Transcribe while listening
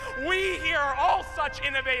We here are all such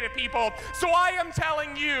innovative people, so I am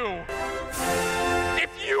telling you,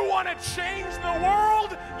 if you want to change the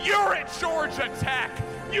world, you're at Georgia Tech.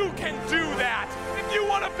 You can do that. If you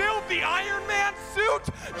want to build the Iron Man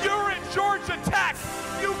suit, you're at Georgia Tech.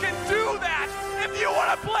 You can do that. If you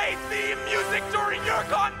want to play theme music during your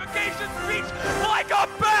convocation speech like a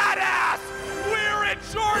badass, we're at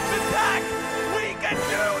Georgia Tech. We can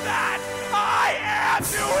do that. I am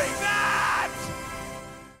doing that.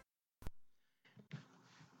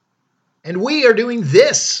 And we are doing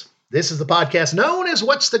this. This is the podcast known as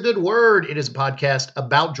What's the Good Word? It is a podcast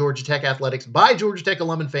about Georgia Tech athletics by Georgia Tech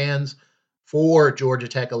alum and fans for Georgia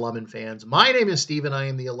Tech alum and fans. My name is Steven. I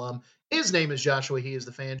am the alum. His name is Joshua. He is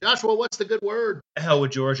the fan. Joshua, what's the good word? Hell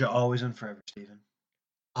with Georgia, always and forever, Steven.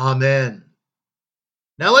 Amen.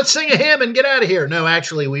 Now let's sing a hymn and get out of here. No,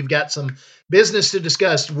 actually, we've got some business to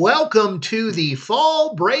discuss. Welcome to the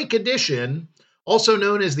fall break edition, also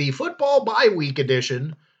known as the football bye week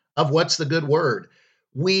edition of What's the Good Word.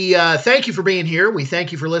 We thank you for being here. We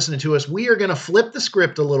thank you for listening to us. We are going to flip the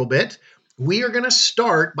script a little bit. We are going to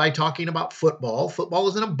start by talking about football. Football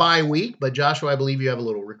is in a bye week, but Joshua, I believe you have a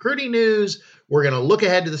little recruiting news. We're going to look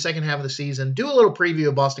ahead to the second half of the season, do a little preview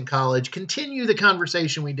of Boston College, continue the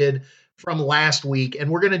conversation we did from last week,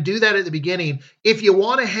 and we're going to do that at the beginning. If you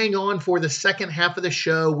want to hang on for the second half of the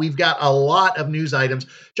show, we've got a lot of news items.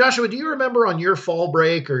 Joshua, do you remember on your fall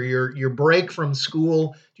break or your break from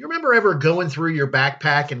school, do you remember ever going through your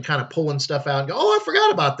backpack and kind of pulling stuff out and go, oh, I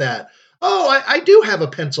forgot about that. Oh, I do have a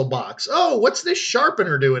pencil box. Oh, what's this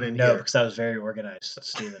sharpener doing in here? No, because I was very organized,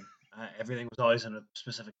 Steven. Everything was always in a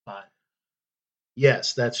specific spot.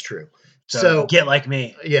 Yes, that's true. So get like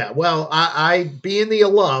me. Yeah, well, I being the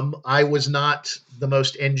alum, I was not the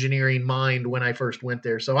most engineering mind when I first went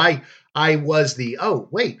there. So I was the,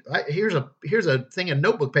 here's a thing of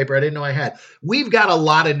notebook paper I didn't know I had. We've got a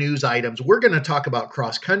lot of news items. We're going to talk about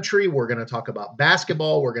cross country. We're going to talk about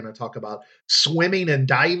basketball. We're going to talk about swimming and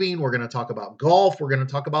diving. We're going to talk about golf. We're going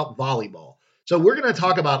to talk about volleyball. So we're going to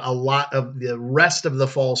talk about a lot of the rest of the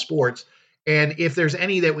fall sports. And if there's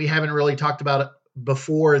any that we haven't really talked about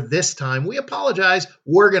before this time, we apologize.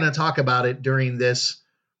 We're going to talk about it during this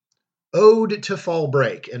ode to fall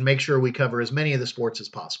break and make sure we cover as many of the sports as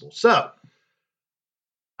possible. So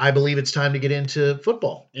I believe it's time to get into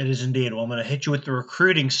football. It is indeed. Well, I'm going to hit you with the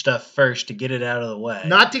recruiting stuff first to get it out of the way.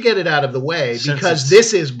 Not to get it out of the way, because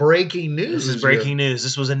this is breaking news. This is breaking news.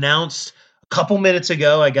 This was announced a couple minutes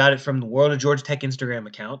ago. I got it from the World of Georgia Tech Instagram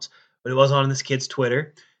account, but it was on this kid's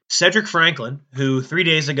Twitter. Cedric Franklin, who 3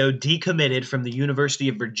 days ago decommitted from the University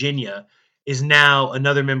of Virginia, is now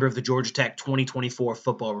another member of the Georgia Tech 2024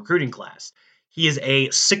 football recruiting class. He is a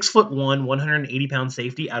 6'1", 180-pound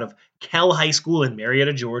safety out of Kell High School in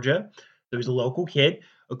Marietta, Georgia. So he's a local kid.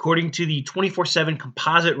 According to the 24/7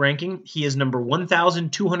 composite ranking, he is number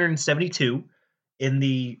 1,272 in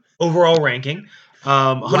the overall ranking.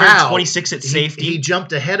 126 at safety. He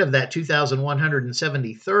jumped ahead of that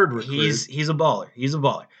 2,173rd recruit. He's a baller. He's a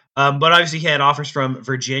baller. But obviously he had offers from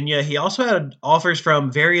Virginia. He also had offers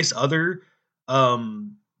from various other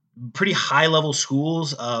pretty high-level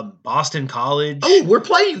schools. Boston College. Oh, we're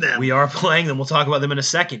playing them. We are playing them. We'll talk about them in a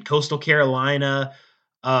second. Coastal Carolina,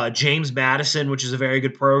 James Madison, which is a very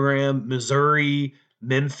good program, Missouri,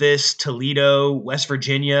 Memphis, Toledo, West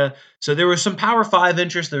Virginia. So there was some Power 5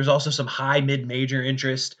 interest. There's also some high mid-major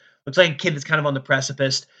interest. Looks like a kid that's kind of on the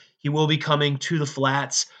precipice. He will be coming to the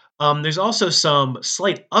flats. There's also some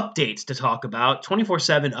slight updates to talk about.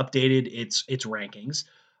 24/7 updated its rankings.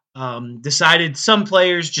 Decided some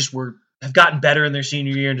players just have gotten better in their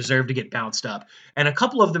senior year and deserve to get bounced up. And a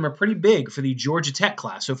couple of them are pretty big for the Georgia Tech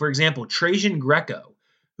class. So, for example, Trajan Greco,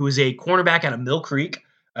 who is a cornerback out of Mill Creek.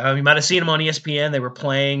 You might have seen him on ESPN. They were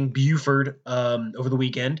playing Buford over the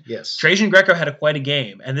weekend. Yes. Trajan Greco had quite a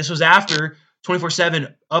game. And this was after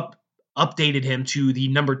 24/7 updated him to the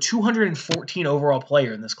number 214 overall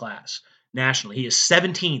player in this class nationally. He is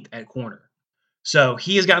 17th at corner. So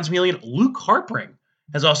he has gotten some helium. Luke Harpring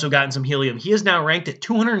has also gotten some helium. He is now ranked at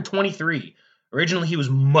 223. Originally, he was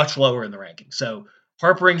much lower in the ranking. So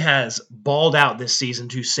Harpring has balled out this season,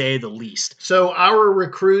 to say the least. So our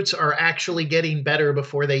recruits are actually getting better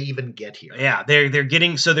before they even get here. Yeah, they're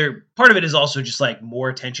getting, so they're, part of it is also just like more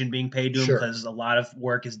attention being paid to them, Sure, because a lot of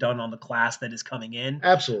work is done on the class that is coming in.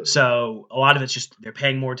 Absolutely. So a lot of it's just they're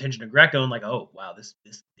paying more attention to Greco and like, oh wow, this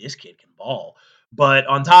kid can ball. But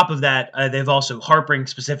on top of that, they've also, Harpring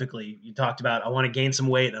specifically, you talked about, I want to gain some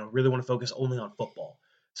weight and I really want to focus only on football.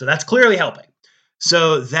 So that's clearly helping.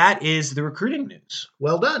 So that is the recruiting news.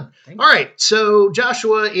 Well done. Thank All right. So,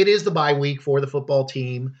 Joshua, it is the bye week for the football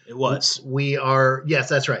team. It was. We are, yes,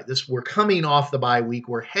 that's right. We're coming off the bye week.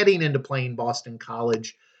 We're heading into playing Boston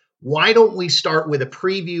College. Why don't we start with a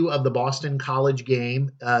preview of the Boston College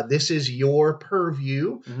game? This is your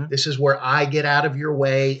purview. Mhm. This is where I get out of your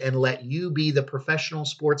way and let you be the professional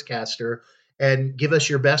sportscaster and give us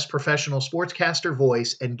your best professional sportscaster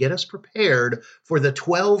voice and get us prepared for the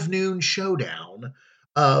 12 noon showdown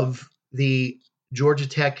of the Georgia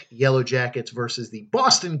Tech Yellow Jackets versus the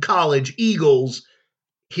Boston College Eagles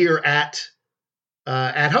here at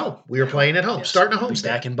home. We are playing at home, Yes, starting a we'll be homestand.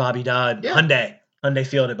 back in Bobby Dodd. Yeah. Hyundai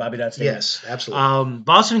Field at Bobby Dodd Stadium. Yes, absolutely.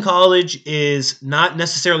 Boston College is not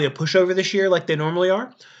necessarily a pushover this year like they normally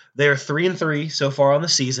are. They're 3-3 so far on the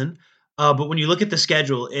season. But when you look at the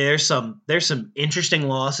schedule, there's some interesting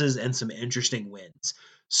losses and some interesting wins.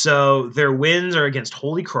 So their wins are against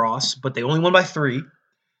Holy Cross, but they only won by 3.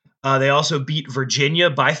 They also beat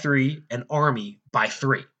Virginia by 3 and Army by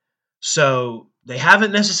 3. So they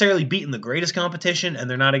haven't necessarily beaten the greatest competition, and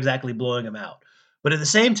they're not exactly blowing them out. But at the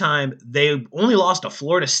same time, they only lost to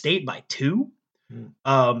Florida State by 2.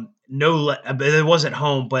 It was at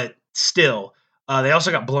home, but still. They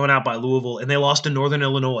also got blown out by Louisville, and they lost to Northern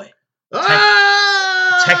Illinois.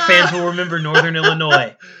 Tech fans will remember Northern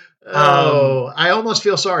Illinois. I almost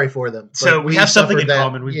feel sorry for them. So we have something in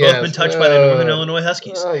common. We've both been touched by the Northern Illinois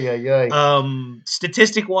Huskies.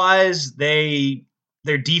 Statistic-wise,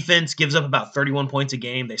 their defense gives up about 31 points a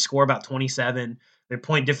game. They score about 27. Their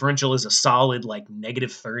point differential is a solid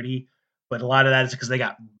negative 30. But a lot of that is because they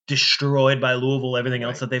got destroyed by Louisville. Everything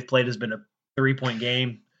else that they've played has been a 3-point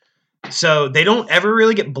game. So they don't ever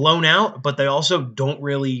really get blown out, but they also don't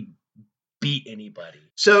really beat anybody.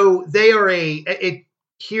 So they are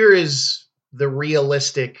here is the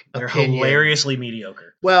realistic They're opinion. Hilariously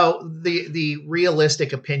mediocre. Well, the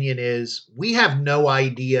realistic opinion is we have no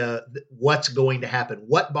idea what's going to happen.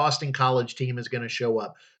 What Boston College team is going to show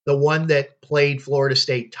up? The one that played Florida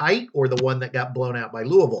State tight or the one that got blown out by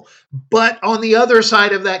Louisville? But on the other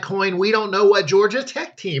side of that coin, we don't know what Georgia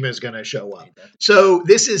Tech team is going to show up. So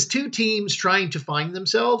this is two teams trying to find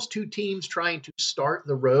themselves, two teams trying to start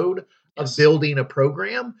the road of building a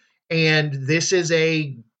program. And this is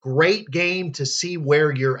a great game to see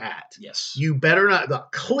where you're at. Yes. You better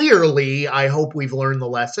not. Clearly, I hope we've learned the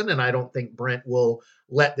lesson, and I don't think Brent will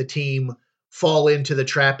let the team fall into the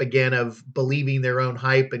trap again of believing their own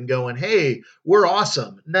hype and going, hey, we're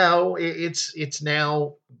awesome. No, it's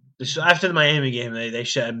now. After the Miami game, they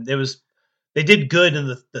did good in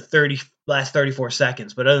the last 34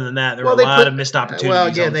 seconds, but other than that, there were a lot of missed opportunities. Well,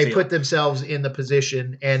 again, they put themselves in the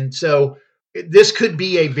position, and so this could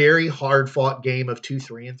be a very hard-fought game of 2,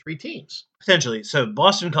 3, and 3 teams. Potentially. So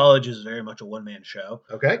Boston College is very much a one-man show.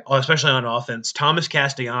 Okay. Especially on offense. Thomas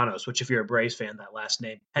Castellanos, which if you're a Braves fan, that last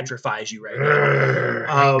name petrifies you right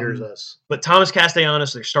now. Angers us. But Thomas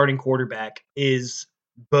Castellanos, their starting quarterback, is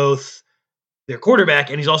both their quarterback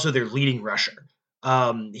and he's also their leading rusher.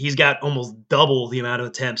 He's got almost double the amount of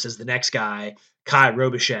attempts as the next guy, Kai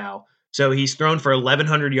Robichaux. So he's thrown for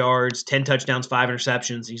 1,100 yards, 10 touchdowns, 5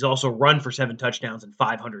 interceptions. He's also run for 7 touchdowns and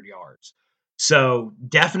 500 yards. So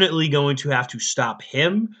definitely going to have to stop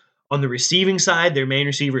him. On the receiving side, their main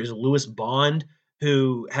receiver is Lewis Bond,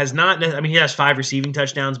 who has he has 5 receiving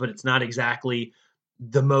touchdowns, but it's not exactly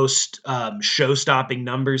the most show-stopping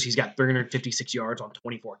numbers. He's got 356 yards on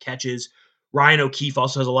 24 catches. Ryan O'Keefe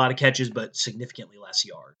also has a lot of catches, but significantly less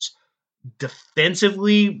yards.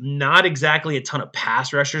 Defensively, not exactly a ton of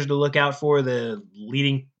pass rushers to look out for. The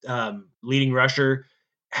leading rusher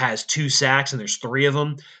has 2 sacks, and there's 3 of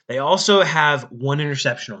them. They also have 1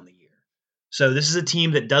 interception on the year. So this is a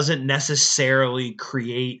team that doesn't necessarily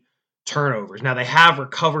create turnovers. Now, they have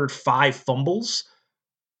recovered 5 fumbles,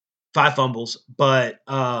 but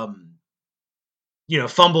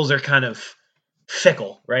fumbles are kind of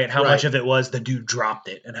fickle, right? How much of it was the dude dropped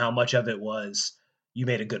it, and how much of it was you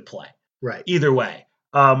made a good play. Right. Either way,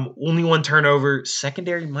 only 1 turnover.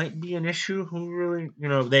 Secondary might be an issue. Who really,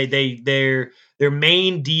 their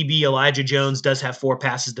main DB Elijah Jones does have 4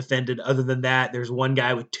 passes defended. Other than that, there's 1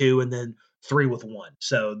 guy with 2 and then 3 with 1.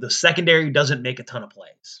 So the secondary doesn't make a ton of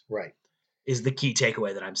plays. Right. Is the key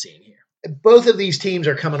takeaway that I'm seeing here. Both of these teams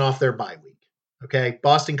are coming off their bye week. Okay.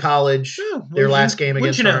 Boston College, their last game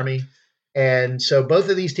against Army. And so both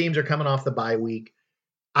of these teams are coming off the bye week.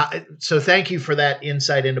 So thank you for that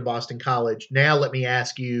insight into Boston College. Now let me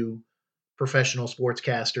ask you, professional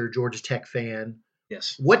sportscaster, Georgia Tech fan.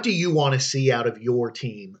 Yes. What do you want to see out of your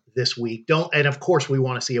team this week? And of course we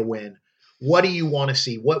want to see a win. What do you want to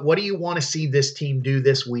see? What do you want to see this team do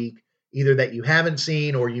this week? either that you haven't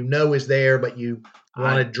seen or is there, but you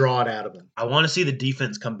want to draw it out of them? I want to see the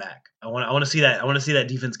defense come back. I want to see that. I want to see that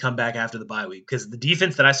defense come back after the bye week, because the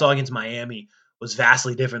defense that I saw against Miami was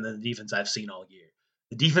vastly different than the defense I've seen all year.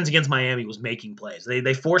 The defense against Miami was making plays.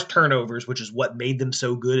 They forced turnovers, which is what made them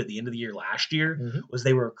so good at the end of the year last year.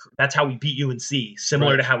 That's how we beat UNC,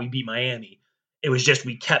 similar to how we beat Miami. It was just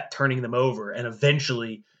we kept turning them over, and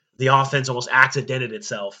eventually the offense almost accidented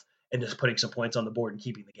itself and just putting some points on the board and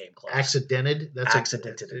keeping the game close. Accidented? That's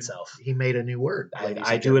accidented itself. He made a new word.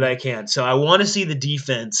 I do what I can. So I want to see the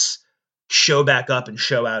defense show back up and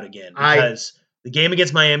show out again, because the game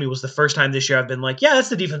against Miami was the first time this year I've been like, yeah, that's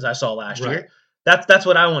the defense I saw last year. That's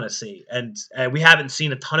what I want to see. And we haven't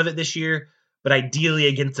seen a ton of it this year, but ideally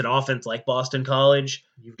against an offense like Boston College,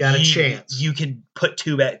 you've got a chance. You can put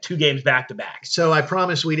two games back to back. So I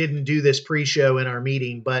promise we didn't do this pre-show in our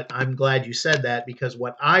meeting, but I'm glad you said that, because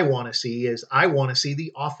what I want to see is I want to see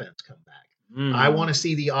the offense come back. I want to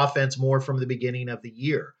see the offense more from the beginning of the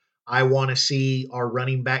year. I want to see our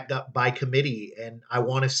running back up by committee, and I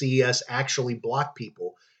want to see us actually block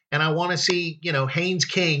people. And I want to see, Haynes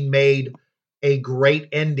King made a great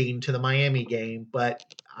ending to the Miami game, but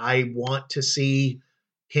I want to see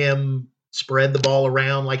him spread the ball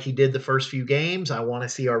around like he did the first few games. I want to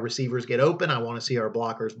see our receivers get open. I want to see our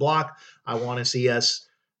blockers block. I want to see us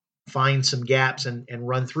find some gaps and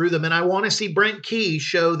run through them. And I want to see Brent Key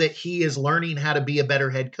show that he is learning how to be a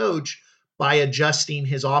better head coach by adjusting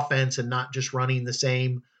his offense and not just running the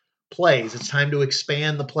same plays. It's time to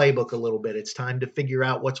expand the playbook a little bit. It's time to figure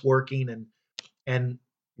out what's working and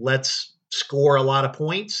let's score a lot of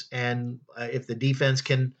points. And if the defense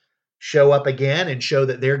can show up again and show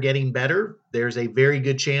that they're getting better, there's a very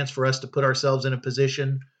good chance for us to put ourselves in a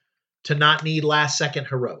position to not need last-second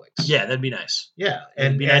heroics. Yeah, that'd be nice. Yeah.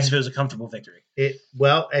 It'd be nice if it was a comfortable victory.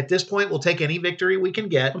 Well, at this point, we'll take any victory we can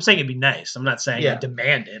get. I'm saying it'd be nice. I'm not saying I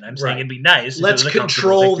demand it. I'm saying it'd be nice. Let's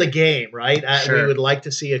control the game, right? Sure. We would like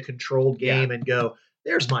to see a controlled game and go,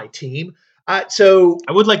 there's my team. So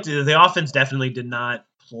I would like to – the offense definitely did not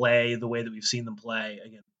play the way that we've seen them play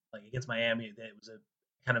against Miami. It was a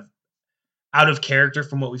kind of out of character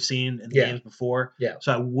from what we've seen in the games before. Yeah.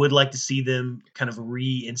 So I would like to see them kind of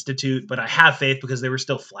reinstitute, but I have faith because there were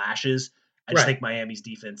still flashes. I just think Miami's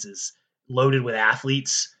defense is loaded with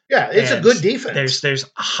athletes. Yeah, it's a good defense. There's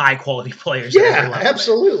high quality players. Yeah,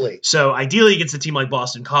 absolutely. So ideally against a team like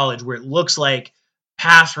Boston College, where it looks like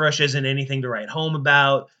pass rush isn't anything to write home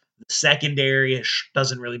about, the secondary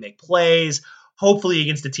doesn't really make plays. Hopefully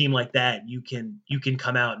against a team like that, you can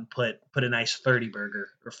come out and put a nice 30 burger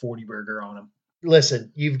or 40 burger on them.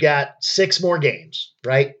 Listen, you've got 6 more games,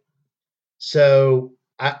 right? So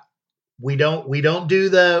we don't do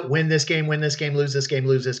the win this game, lose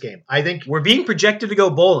this game. I think we're being projected to go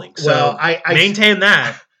bowling. So I maintain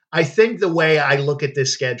that. I think the way I look at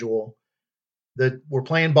this schedule, we're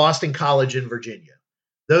playing Boston College and Virginia.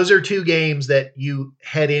 Those are 2 games that you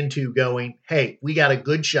head into going, hey, we got a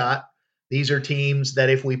good shot. These are teams that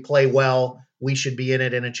if we play well, we should be in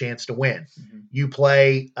it and a chance to win. Mm-hmm. You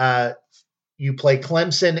play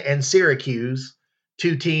Clemson and Syracuse,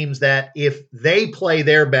 2 teams that if they play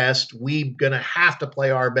their best, we're going to have to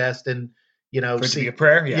play our best. And, for it to be a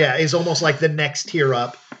prayer. Yeah, is almost like the next tier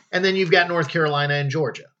up. And then you've got North Carolina and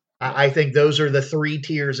Georgia. I think those are the 3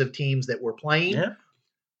 tiers of teams that we're playing. Yeah.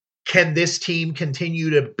 Can this team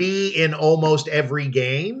continue to be in almost every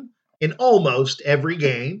game?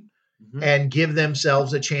 And give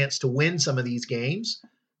themselves a chance to win some of these games?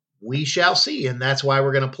 We shall see. And that's why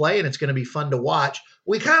we're going to play, and it's going to be fun to watch.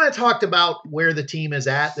 We kind of talked about where the team is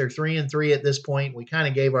at. They're 3-3 at this point. We kind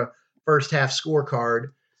of gave a first half scorecard.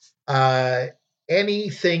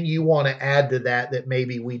 Anything you want to add to that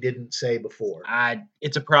maybe we didn't say before?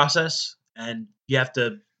 It's a process, and you have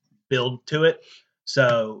to build to it.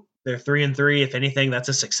 So they're 3-3. If anything, that's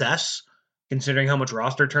a success, considering how much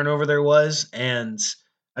roster turnover there was. And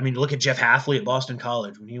I mean, look at Jeff Hafley at Boston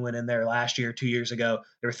College. When he went in there last year, 2 years ago,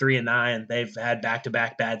 they were 3-9. They've had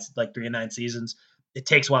back-to-back bad, 3-9 seasons. It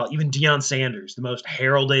takes a while. Even Deion Sanders, the most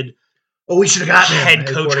heralded we should have gotten head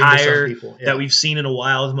coach hire that we've seen in a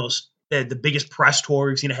while, the biggest press tour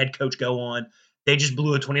we've seen a head coach go on. They just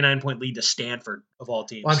blew a 29-point lead to Stanford, of all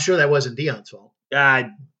teams. Well, I'm sure that wasn't Deion's fault.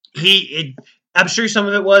 I'm sure some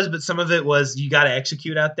of it was, but some of it was you got to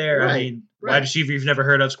execute out there. Right, I mean, wide receiver you've never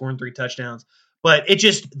heard of scoring 3 touchdowns. But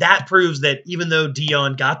that proves that even though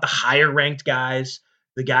Deion got the higher ranked guys,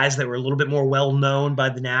 the guys that were a little bit more well known by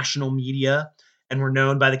the national media and were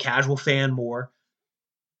known by the casual fan more,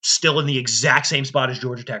 still in the exact same spot as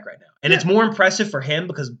Georgia Tech right now. And it's more impressive for him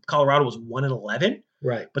because Colorado was 1-11.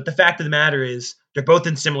 Right. But the fact of the matter is they're both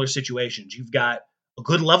in similar situations. You've got a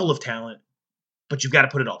good level of talent, but you've got to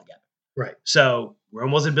put it all together. Right. So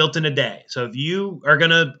Rome wasn't built in a day. So if you are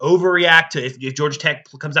going to overreact to if Georgia Tech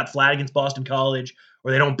comes out flat against Boston College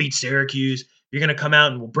or they don't beat Syracuse, you're going to come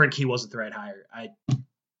out and, well, Brent Key wasn't the right hire.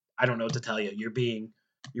 I don't know what to tell you. You're being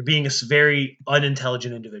a very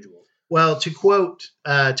unintelligent individual. Well, to quote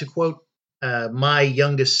my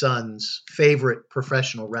youngest son's favorite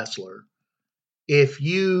professional wrestler, if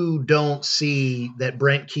you don't see that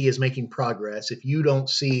Brent Key is making progress, if you don't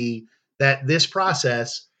see that this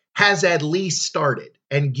process has at least started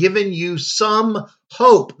and given you some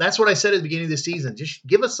hope, that's what I said at the beginning of the season. Just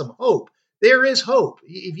give us some hope. There is hope.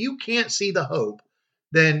 If you can't see the hope,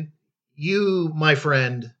 then you, my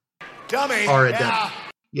friend, are a dummy.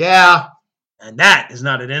 Yeah. And that is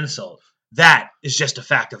not an insult. That is just a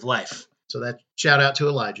fact of life. So that shout out to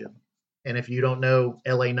Elijah. And if you don't know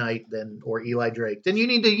LA Knight or Eli Drake, then you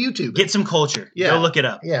need to YouTube it. Get some culture. Yeah. Go look it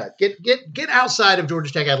up. Yeah. Get outside of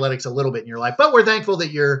Georgia Tech athletics a little bit in your life. But we're thankful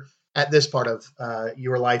that you're at this part of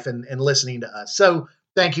your life and listening to us. So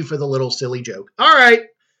thank you for the little silly joke. All right.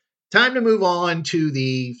 Time to move on to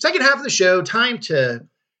the second half of the show. Time to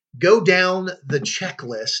go down the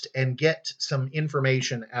checklist and get some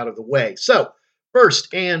information out of the way. So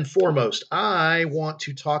first and foremost, I want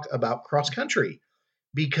to talk about cross country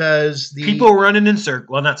because people running in circles.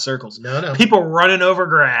 Well, not circles. No. People running over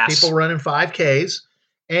grass. People running 5Ks.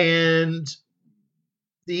 And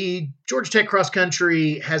the Georgia Tech cross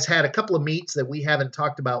country has had a couple of meets that we haven't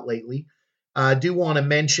talked about lately. I do want to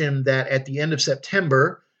mention that at the end of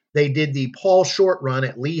September, they did the Paul Short Run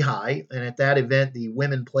at Lehigh, and at that event, the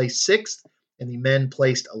women placed 6th and the men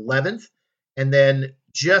placed 11th. And then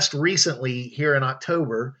just recently, here in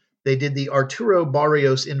October, they did the Arturo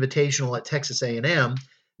Barrios Invitational at Texas A&M.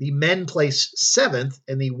 The men placed 7th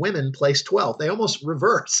and the women placed 12th. They almost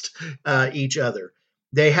reversed each other.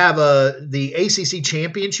 They have the ACC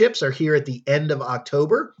championships are here at the end of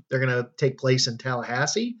October. They're going to take place in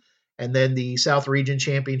Tallahassee. And then the South Region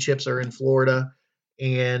championships are in Florida.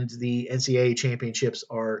 And the NCAA championships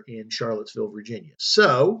are in Charlottesville, Virginia.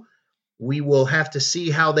 So we will have to see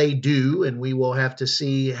how they do, and we will have to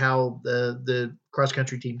see how the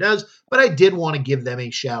cross-country team does. But I did want to give them a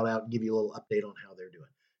shout-out and give you a little update on how they're doing.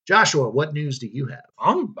 Joshua, what news do you have?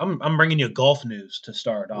 I'm bringing you golf news to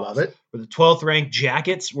start off. Love it. Where the 12th ranked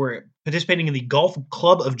Jackets were participating in the Golf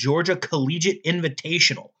Club of Georgia Collegiate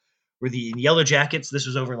Invitational, where the Yellow Jackets, this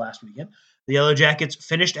was over last weekend, the Yellow Jackets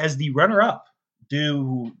finished as the runner-up,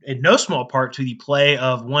 due in no small part to the play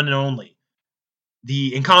of one and only,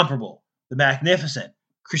 the incomparable, the magnificent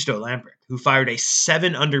Christo Lamprecht, who fired a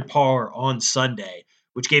 7 under par on Sunday,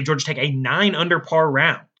 which gave Georgia Tech a 9 under par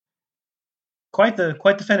round. Quite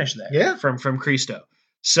the finish there, yeah, from Christo.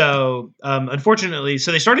 So unfortunately,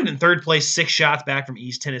 they started in 3rd place, 6 shots back from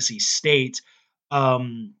East Tennessee State.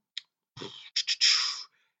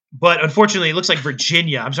 But unfortunately, it looks like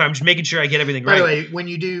Virginia. I'm sorry, I'm just making sure I get everything right. By the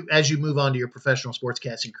way, as you move on to your professional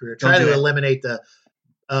sportscasting career, try to eliminate the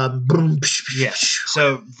boom. Yes.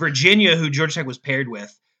 So Virginia, who Georgia Tech was paired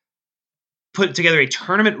with, put together a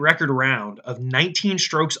tournament record round of 19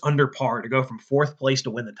 strokes under par to go from 4th place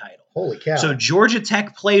to win the title. Holy cow. So Georgia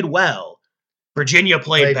Tech played well. Virginia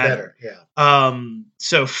played better. Yeah.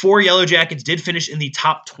 So 4 Yellow Jackets did finish in the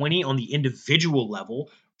top 20 on the individual level.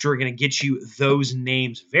 We're going to get you those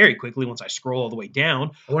names very quickly once I scroll all the way down.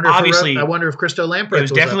 I wonder if Christo Lamprecht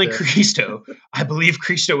was definitely Christo. I believe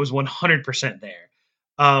Christo was 100% there.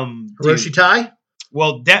 Hiroshi Tai?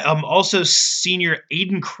 Well, also senior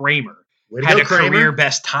Aiden Kramer had a career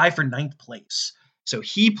best tie for 9th place. So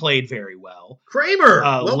he played very well. Kramer,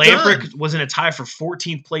 Lamprecht was in a tie for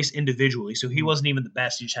 14th place individually, so he wasn't even the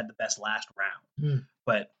best. He just had the best last round.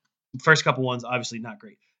 But first couple ones, obviously not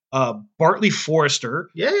great. Bartley Forrester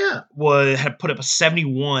had put up a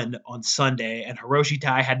 71 on Sunday, and Hiroshi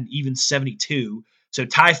Tai had an even 72. So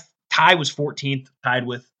Tai was 14th, tied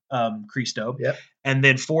with Christo. Yep. And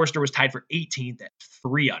then Forrester was tied for 18th at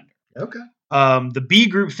 3 under. Okay. The B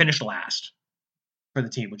group finished last for the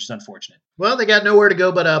team, which is unfortunate. Well, they got nowhere to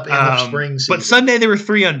go but up in the spring season. But Sunday they were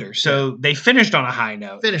 3 under, so they finished on a high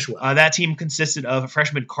note. Finished well. That team consisted of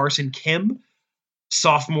freshman Carson Kim,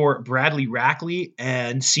 sophomore Bradley Rackley,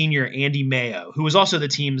 and senior Andy Mayo, who was also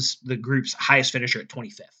the group's highest finisher at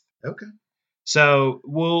 25th. Okay. So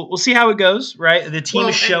we'll see how it goes, right? The team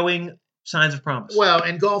is showing signs of promise. Well,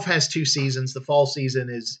 and golf has 2 seasons. The fall season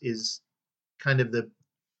is kind of the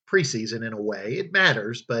preseason in a way. It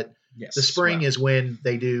matters, but the spring is when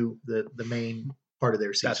they do the main part of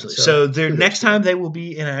their season. Absolutely. So their next time they will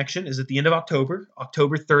be in action is at the end of October.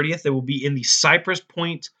 October 30th, they will be in the Cypress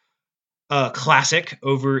Point Classic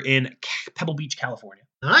over in Pebble Beach, California.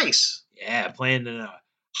 Nice. Yeah, playing in a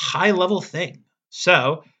high-level thing.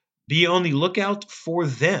 So be on the lookout for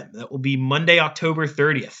them. That will be Monday, October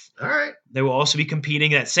 30th. All right. They will also be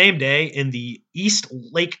competing that same day in the East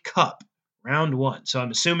Lake Cup, round 1. So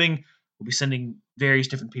I'm assuming we'll be sending various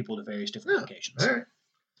different people to various different locations. All right.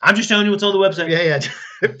 I'm just telling you what's on the website. Yeah.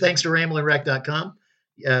 Thanks to ramblingrec.com,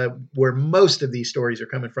 where most of these stories are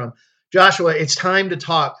coming from. Joshua, it's time to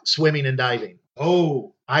talk swimming and diving.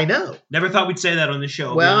 Oh, I know. never thought we'd say that on this show.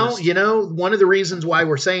 I'll be Well, honest. you know, one of the reasons why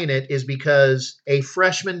we're saying it is because a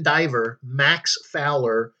freshman diver, Max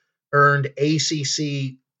Fowler, earned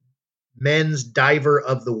ACC Men's Diver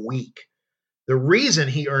of the Week. The reason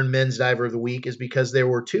he earned Men's Diver of the Week is because there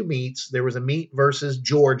were 2 meets. There was a meet versus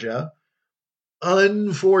Georgia.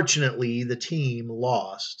 Unfortunately, the team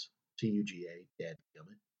lost to UGA.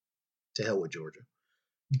 Dadgummit. To hell with Georgia.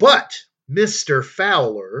 But Mr.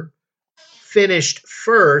 Fowler finished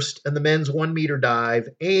first in the men's 1 meter dive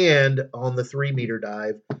and on the 3 meter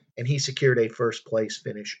dive, and he secured a first place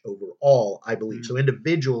finish overall, I believe. So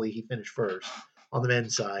individually, he finished first on the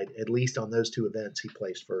men's side. At least on those 2 events, he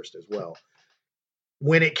placed first as well.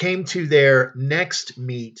 When it came to their next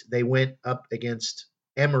meet, they went up against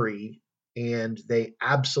Emory, and they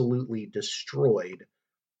absolutely destroyed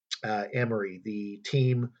Emory. The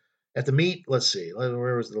team at the meet, let's see,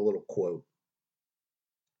 where was the little quote?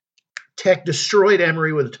 Tech destroyed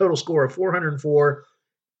Emory with a total score of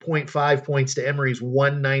 404.5 points to Emory's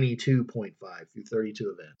 192.5 through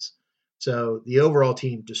 32 events. So the overall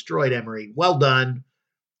team destroyed Emory. Well done.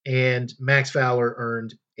 And Max Fowler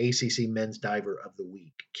earned ACC Men's Diver of the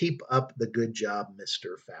Week. Keep up the good job,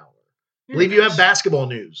 Mr. Fowler. I believe you have basketball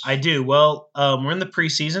news. I do. Well, we're in the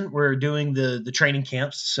preseason. We're doing the training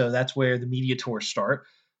camps, so that's where the media tours start.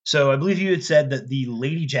 So I believe you had said that the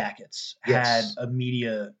Lady Jackets had a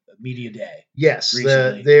media day. Yes,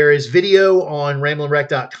 recently. there is video on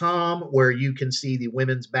ramblingrec.com where you can see the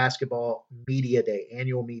women's basketball media day,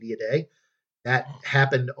 annual media day. That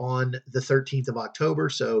happened on the 13th of October.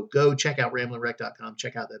 So go check out ramblingrec.com,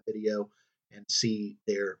 check out that video, and see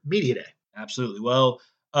their media day. Absolutely. Well,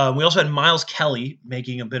 we also had Miles Kelly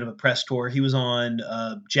making a bit of a press tour. He was on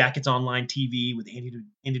Jackets Online TV with Andy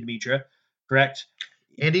Demetra, correct?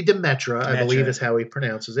 Andy Demetra, I believe is how he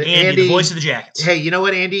pronounces it. Andy, the voice of the Jackets. Hey, you know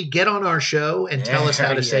what, Andy? Get on our show and tell us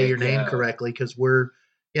how to say your name correctly, because we're,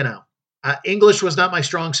 English was not my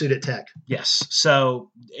strong suit at Tech. Yes.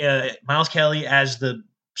 So Miles Kelly as the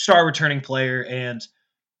star returning player, and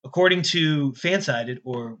according to Fansided,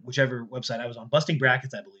 or whichever website I was on, Busting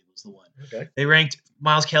Brackets, I believe, was the one. Okay. They ranked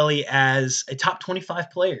Miles Kelly as a top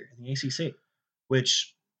 25 player in the ACC,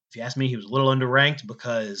 which, if you ask me, he was a little underranked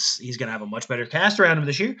because he's going to have a much better cast around him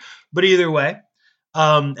this year. But either way.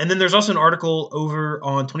 And then there's also an article over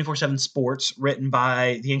on 24/7 Sports written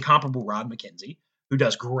by the incomparable Rod McKenzie, who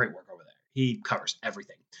does great work over there. He covers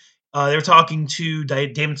everything. They were talking to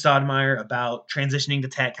Damon Stoudemire about transitioning to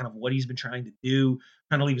Tech, kind of what he's been trying to do,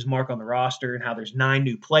 trying to leave his mark on the roster, and how there's 9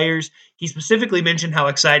 new players. He specifically mentioned how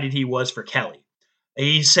excited he was for Kelly.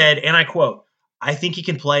 He said, and I quote, "I think he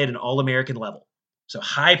can play at an All-American level." So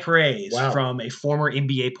high praise from a former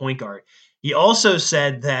NBA point guard. He also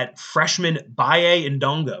said that freshman Baye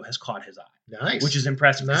Ndongo has caught his eye. Nice. Which is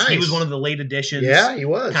impressive. Nice. He was one of the late additions. Yeah, he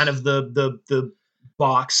was. Kind of the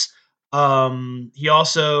box. He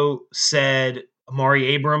also said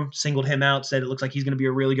Amari Abram singled him out, said it looks like he's going to be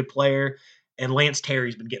a really good player. And Lance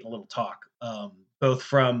Terry's been getting a little talk, both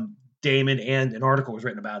from Damon and an article was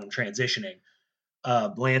written about him transitioning.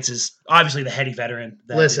 Lance is obviously the heady veteran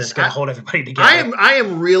that is going to hold everybody together. I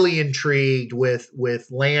am really intrigued with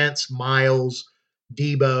Lance, Miles,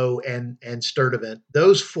 Debo, and Sturdivant.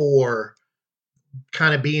 Those 4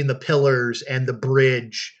 kind of being the pillars and the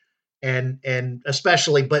bridge, and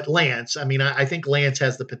especially, but Lance. I mean, I think Lance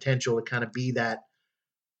has the potential to kind of be that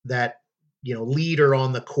leader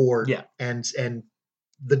on the court, and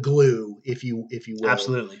the glue, if you will.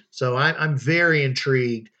 Absolutely. So I'm very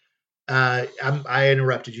intrigued. I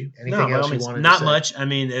interrupted you. Anything else you wanted to say? Not much. I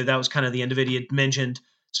mean, that was kind of the end of it. He had mentioned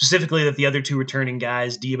specifically that the other 2 returning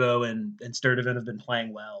guys, Debo and Sturdivant, have been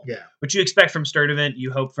playing well. Yeah. What you expect from Sturdivant,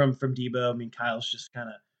 you hope from Debo. I mean, Kyle's just kind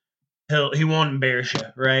of he won't embarrass you,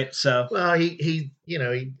 right? So well, he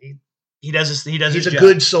does his He's a job.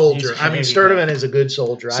 good soldier. I mean, Sturdivant is a good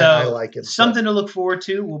soldier. So, I like him. Something to look forward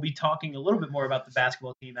to. We'll be talking a little bit more about the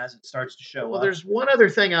basketball team as it starts to show up. Well, there's one other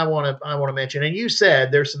thing I want to mention, and you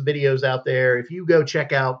said there's some videos out there. If you go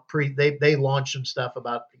check out they launched some stuff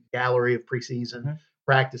about the gallery of preseason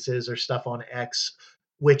practices or stuff on X,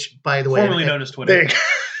 which, by the way, formerly known as Twitter.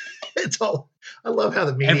 It's all. I love how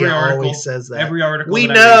the media always says that. Every article. We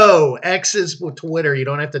know X is with Twitter. You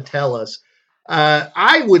don't have to tell us.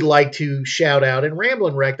 I would like to shout out, and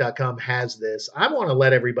RamblinWreck.com has this. I want to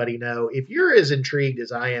let everybody know, if you're as intrigued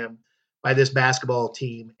as I am by this basketball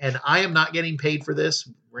team, and I am not getting paid for this,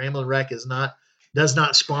 Ramblin' Wreck does not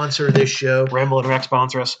sponsor this show. Ramblin' Wreck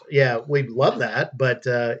sponsor us. Yeah, we'd love that, but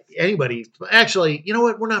anybody, actually, you know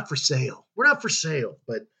what? We're not for sale. We're not for sale,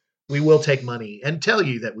 but we will take money and tell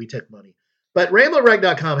you that we take money. But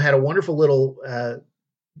RamblinWreck.com had a wonderful little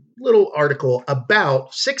article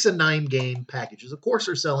about 6 and 9 game packages. Of course,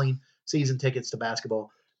 they're selling season tickets to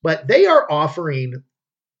basketball, but they are offering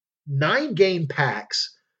 9 game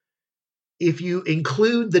packs if you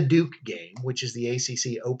include the Duke game, which is the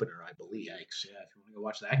ACC opener, I believe. Yikes! Yeah, if you want to go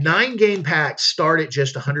watch that. 9 game packs start at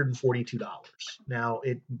just $142. Now,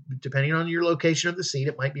 depending on your location of the seat,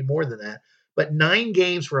 it might be more than that. But 9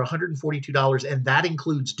 games for $142, and that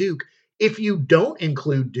includes Duke. If you don't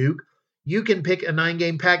include Duke, you can pick a 9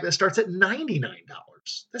 game pack that starts at $99.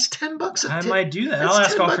 That's $10 a ticket. I might do that. I'll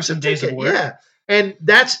ask off for some days of work. Yeah, and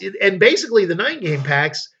basically the 9 game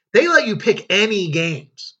packs, they let you pick any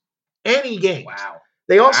games. Any games. Wow.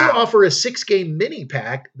 They also offer a 6 game mini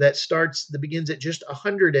pack that begins at just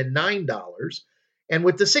 $109. And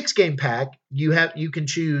with the 6 game pack, you can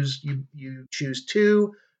choose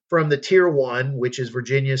 2 from the tier 1, which is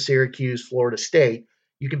Virginia, Syracuse, Florida State.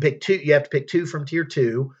 You can pick 2. You have to pick 2 from tier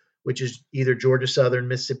 2, which is either Georgia Southern,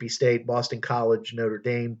 Mississippi State, Boston College, Notre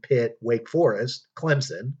Dame, Pitt, Wake Forest,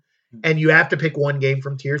 Clemson. And you have to pick 1 game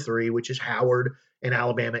from tier 3, which is Howard and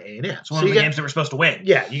Alabama A&M. It's one of the games that we're supposed to win.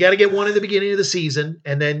 Yeah, you got to get 1 at the beginning of the season,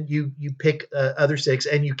 and then you pick other 6,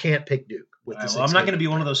 and you can't pick Duke with the 6. Well, I'm not going to be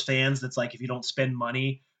one of those fans that's like, if you don't spend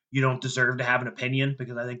money, you don't deserve to have an opinion,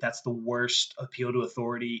 because I think that's the worst appeal to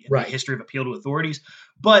authority in the history of appeal to authorities.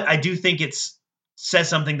 But I do think it says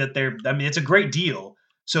something that it's a great deal.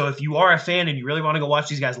 So if you are a fan and you really want to go watch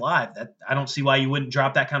these guys live, I don't see why you wouldn't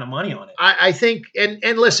drop that kind of money on it. I think, and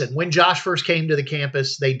listen, when Josh first came to the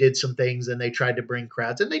campus, they did some things and they tried to bring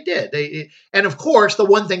crowds, and they did. And of course, the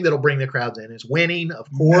one thing that'll bring the crowds in is winning, of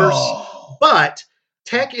course. No. But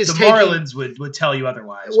Tech is the Marlins would tell you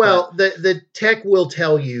otherwise. Well, the Tech will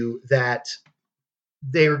tell you that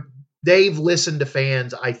they've listened to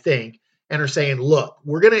fans, I think, and are saying, look,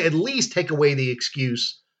 we're going to at least take away the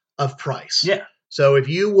excuse of price. Yeah. So if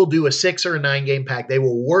you will do a 6 or a 9 game pack, they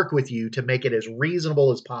will work with you to make it as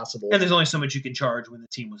reasonable as possible. And there's only so much you can charge when the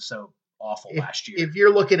team was so awful last year. If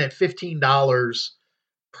you're looking at $15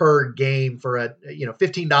 per game for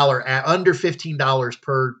 $15 under $15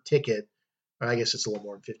 per ticket, or I guess it's a little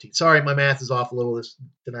more than 15. Sorry, my math is off a little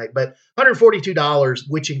tonight, but $142,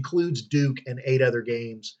 which includes Duke and 8 other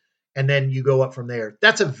games. And then you go up from there.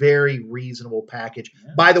 That's a very reasonable package.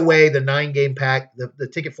 Yeah. By the way, the 9 game pack, the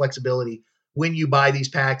ticket flexibility, when you buy these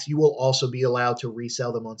packs, you will also be allowed to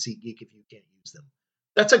resell them on SeatGeek if you can't use them.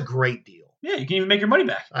 That's a great deal. Yeah, you can even make your money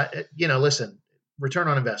back. Listen, return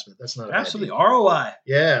on investment. That's not absolutely ROI.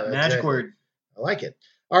 Yeah, magic word. I like it.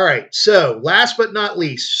 All right. So, last but not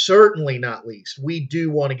least, certainly not least, we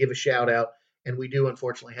do want to give a shout out, and we do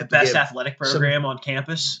unfortunately have the best athletic program on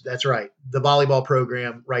campus. That's right, the volleyball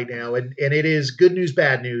program right now, and it is good news,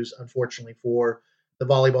 bad news, unfortunately for the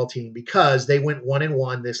volleyball team, because they went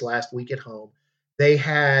 1-1 this last week at home. They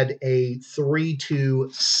had a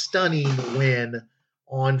 3-2 stunning win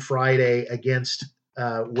on Friday against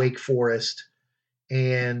Wake Forest.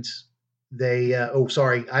 And they,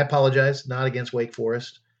 I apologize, not against Wake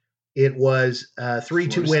Forest. It was a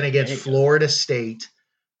 3-2 win against Florida State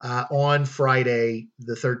on Friday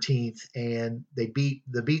the 13th, and they beat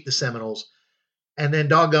the Seminoles. And then,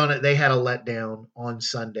 doggone it, they had a letdown on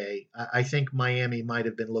Sunday. I think Miami might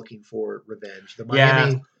have been looking for revenge.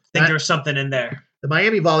 I think there was something in there. The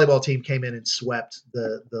Miami volleyball team came in and swept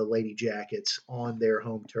the Lady Jackets on their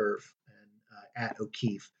home turf and at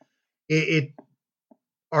O'Keefe. It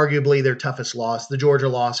arguably their toughest loss. The Georgia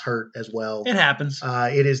loss hurt as well. It happens.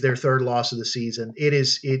 It is their 3rd loss of the season.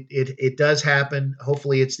 It does happen.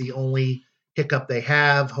 Hopefully, it's the only hiccup they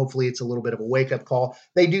have. Hopefully it's a little bit of a wake-up call.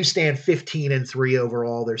 They do stand 15-3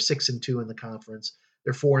 overall. They're 6-2 in the conference.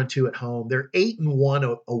 They're 4-2 at home. They're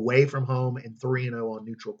 8-1 away from home and 3-0 on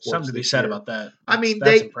neutral courts. Something to be said about that. I mean,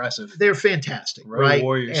 that's impressive. They're fantastic, Road right?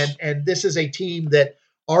 Warriors. And this is a team that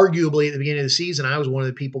arguably at the beginning of the season, I was one of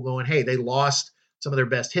the people going, hey, they lost some of their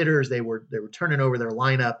best hitters. They were turning over their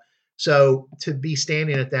lineup. So to be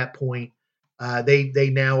standing at that point, they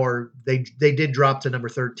did drop to number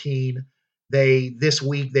 13. This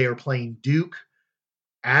week they are playing Duke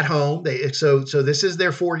at home. So this is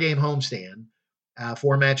their 4-game homestand,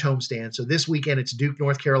 4-match homestand. So this weekend it's Duke,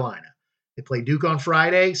 North Carolina. They play Duke on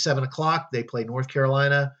Friday, 7:00. They play North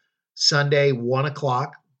Carolina Sunday,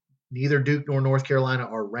 1:00. Neither Duke nor North Carolina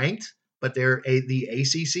are ranked. but the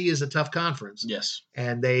ACC is a tough conference. Yes.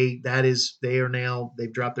 And they've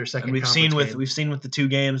dropped their second. And we've seen with the 2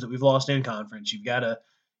 games that we've lost in conference, you've got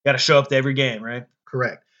to show up to every game, right?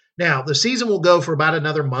 Correct. Now the season will go for about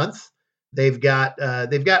another month. They've got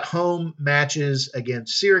home matches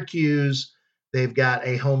against Syracuse. They've got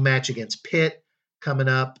a home match against Pitt coming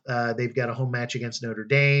up. They've got a home match against Notre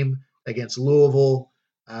Dame, against Louisville,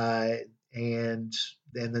 and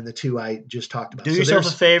then the 2 I just talked about. Do yourself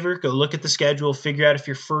a favor, go look at the schedule, figure out if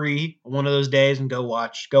you're free on one of those days, and go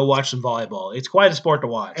watch some volleyball. It's quite a sport to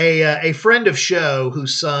watch. A friend of show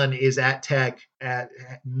whose son is at Tech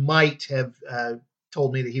might have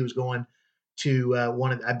told me that he was going to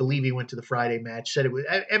I believe he went to the Friday match. Said it was.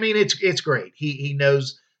 I mean, it's great. He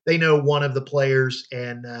knows. They know one of the players,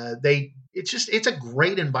 and it's a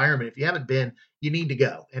great environment. If you haven't been, you need to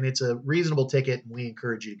go, and it's a reasonable ticket, and we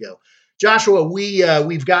encourage you to go. Joshua,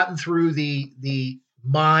 we've gotten through the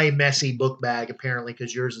my messy book bag apparently,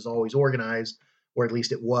 because yours is always organized, or at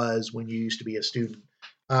least it was when you used to be a student.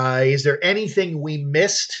 Is there anything we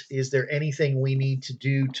missed? Is there anything we need to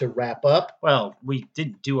do to wrap up? Well, we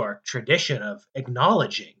didn't do our tradition of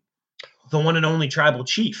acknowledging the one and only tribal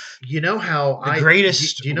chief. You know how the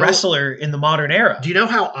greatest wrestler in the modern era. Do you know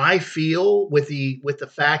how I feel with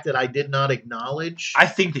the fact that I did not acknowledge? I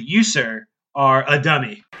think that you, sir, are a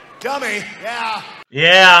dummy. Dummy, yeah.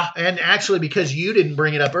 Yeah. And actually, because you didn't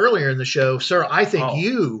bring it up earlier in the show, sir, I think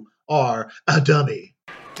you are a dummy.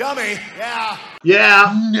 Dummy, yeah.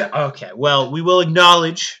 Yeah. No. Okay, well, we will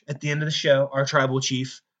acknowledge at the end of the show our tribal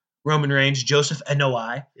chief, Roman Reigns, Joseph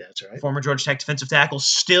Enoi. Yeah, that's right. Former Georgia Tech defensive tackle,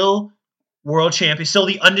 still world champion, still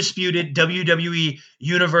the undisputed WWE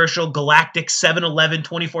Universal Galactic 7-Eleven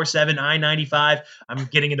 24/7 I-95. I'm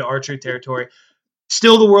getting into R-Truth territory.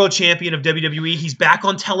 Still the world champion of WWE. He's back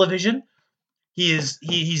on television. He's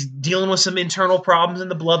dealing with some internal problems in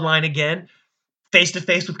the bloodline again. Face to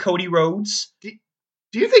face with Cody Rhodes. Do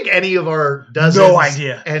you think any of our dozens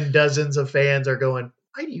idea. and dozens of fans are going,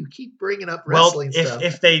 why do you keep bringing up wrestling stuff?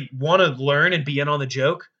 If they want to learn and be in on the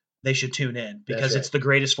joke, they should tune in, because it's the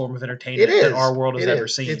greatest form of entertainment that our world has ever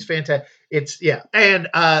seen. It's fantastic. And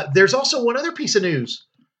there's also one other piece of news.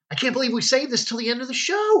 I can't believe we saved this till the end of the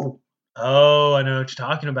show. Oh, I know what you're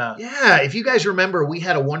talking about. Yeah, if you guys remember, we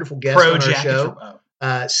had a wonderful guest on our show.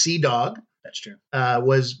 C-Dog. That's true.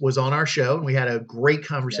 Was on our show, and we had a great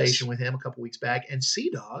conversation with him a couple weeks back. And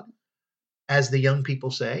C-Dog, as the young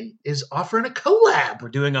people say, is offering a collab. We're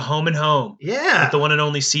doing a home and home. Yeah. With the one and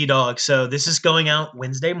only C-Dog. So this is going out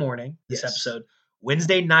Wednesday morning, this episode.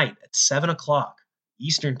 Wednesday night at 7 o'clock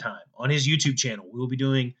Eastern time on his YouTube channel. We will be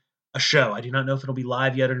doing a show. I do not know if it'll be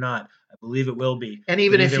live yet or not. I believe it will be. And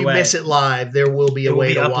even if you miss it live, there will be a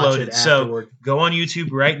way to watch it afterward. So go on YouTube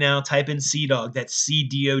right now, type in C-Dog. That's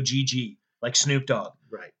C-D-O-G-G, like Snoop Dogg.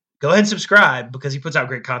 Right. Go ahead and subscribe, because he puts out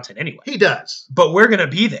great content anyway. He does. But we're going to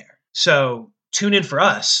be there. So tune in for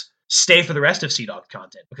us. Stay for the rest of C-Dog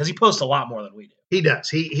content, because he posts a lot more than we do. He does.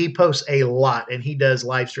 He posts a lot, and he does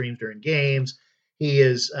live streams during games. He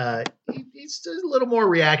is he's a little more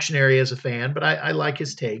reactionary as a fan, but I like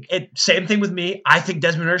his take. Same thing with me. I think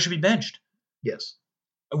Desmond Ridder should be benched. Yes.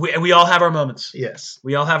 We all have our moments. Yes.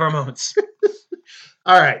 We all have our moments.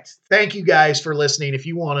 All right. Thank you guys for listening. If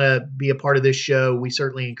you want to be a part of this show, we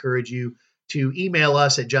certainly encourage you to email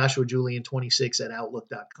us at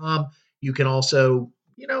joshuajulian26@outlook.com. You can also,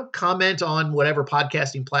 comment on whatever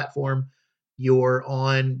podcasting platform you're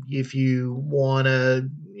on. If you want to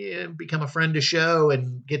become a friend to show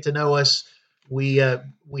and get to know us, we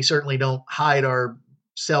certainly don't hide our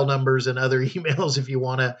cell numbers and other emails. If you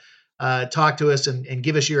want to talk to us and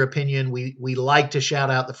give us your opinion, we like to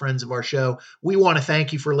shout out the friends of our show. We want to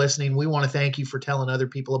thank you for listening. We want to thank you for telling other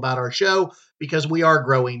people about our show, because we are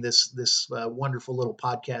growing this wonderful little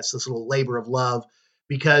podcast, this little labor of love.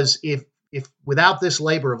 Because if without this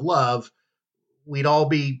labor of love, we'd all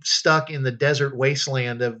be stuck in the desert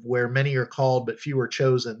wasteland of where many are called but few are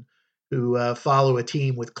chosen, who follow a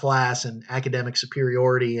team with class and academic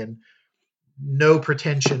superiority and no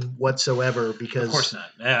pretension whatsoever. Because of course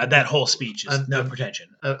not. That whole speech is no pretension.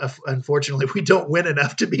 Unfortunately, we don't win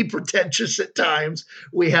enough to be pretentious at times.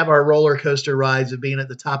 We have our roller coaster rides of being at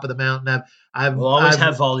the top of the mountain. We'll always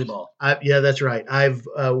have volleyball. Yeah, that's right. I've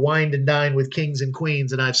wined and dined with kings and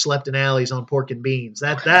queens, and I've slept in alleys on pork and beans.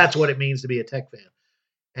 That's what it means to be a Tech fan.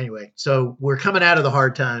 Anyway, so we're coming out of the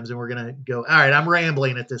hard times, and we're going to go. All right, I'm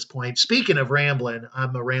rambling at this point. Speaking of rambling,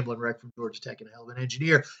 I'm a rambling wreck from Georgia Tech and a hell of an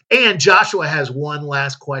engineer. And Joshua has one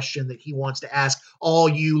last question that he wants to ask all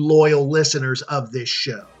you loyal listeners of this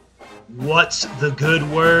show. What's the good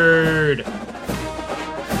word?